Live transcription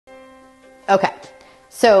Okay,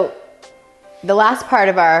 so the last part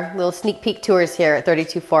of our little sneak peek tours here at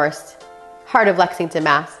 32 Forest, heart of Lexington,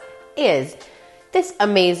 Mass, is this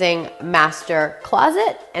amazing master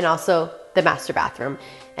closet and also the master bathroom.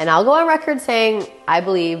 And I'll go on record saying I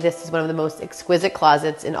believe this is one of the most exquisite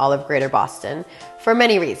closets in all of Greater Boston for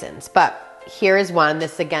many reasons. But here is one.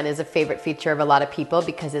 This again is a favorite feature of a lot of people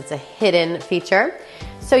because it's a hidden feature.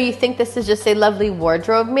 So you think this is just a lovely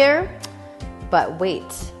wardrobe mirror, but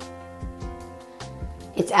wait.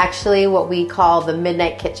 It's actually what we call the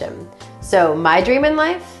midnight kitchen. So my dream in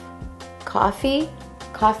life, coffee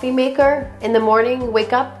maker in the morning,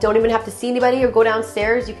 wake up, don't even have to see anybody or go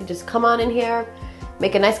downstairs. You can just come on in here,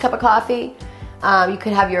 make a nice cup of coffee. You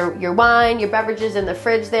could have your wine, your beverages in the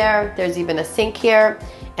fridge there. There's even a sink here.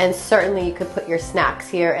 And certainly you could put your snacks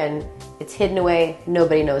here and it's hidden away.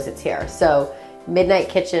 Nobody knows it's here. So midnight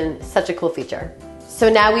kitchen, such a cool feature. So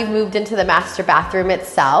now we've moved into the master bathroom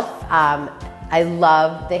itself. I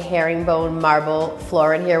love the herringbone marble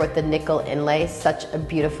floor in here with the nickel inlay, such a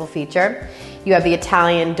beautiful feature. You have the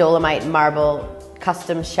Italian Dolomite marble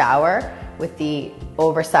custom shower with the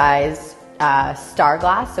oversized star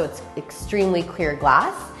glass, so it's extremely clear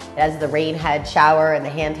glass. It has the rain head shower and the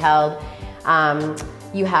handheld.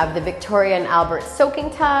 You have the Victoria and Albert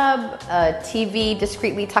soaking tub, a TV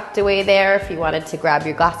discreetly tucked away there if you wanted to grab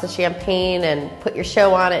your glass of champagne and put your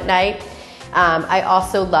show on at night. I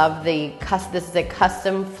also love this is a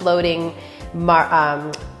custom floating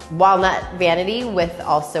walnut vanity with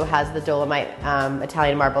also has the Dolomite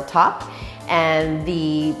Italian marble top. And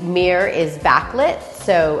the mirror is backlit,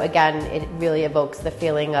 so again, it really evokes the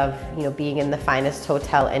feeling of being in the finest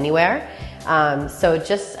hotel anywhere. So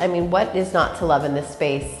just, I mean, what is not to love in this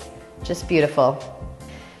space? Just beautiful.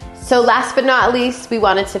 So last but not least, we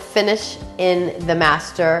wanted to finish in the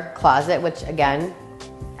master closet, which again,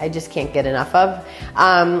 I just can't get enough of.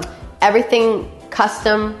 Everything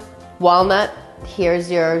custom walnut. Here's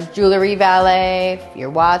your jewelry valet, your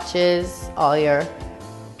watches, all your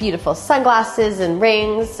beautiful sunglasses and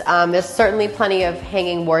rings. There's certainly plenty of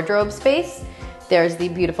hanging wardrobe space. There's the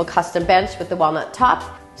beautiful custom bench with the walnut top.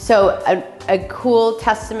 So a cool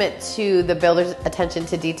testament to the builder's attention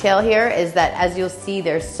to detail here is that, as you'll see,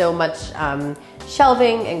 there's so much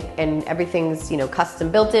shelving and everything's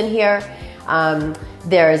custom built in here.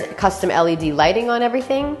 There's custom LED lighting on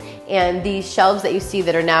everything, and these shelves that you see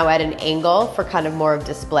that are now at an angle for kind of more of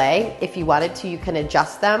display, if you wanted to, you can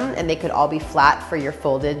adjust them and they could all be flat for your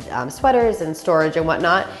folded sweaters and storage and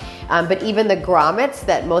whatnot. But even the grommets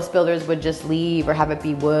that most builders would just leave or have it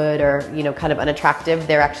be wood or kind of unattractive,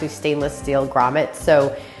 they're actually stainless steel grommets.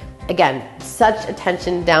 So again, such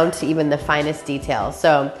attention down to even the finest details.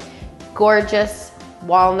 So gorgeous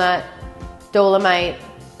walnut, Dolomite,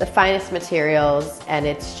 the finest materials, and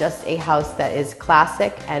it's just a house that is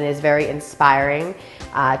classic and is very inspiring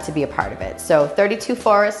to be a part of it. So 32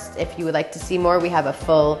 Forest, if you would like to see more, we have a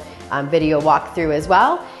full video walkthrough as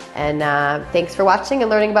well. And thanks for watching and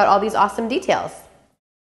learning about all these awesome details.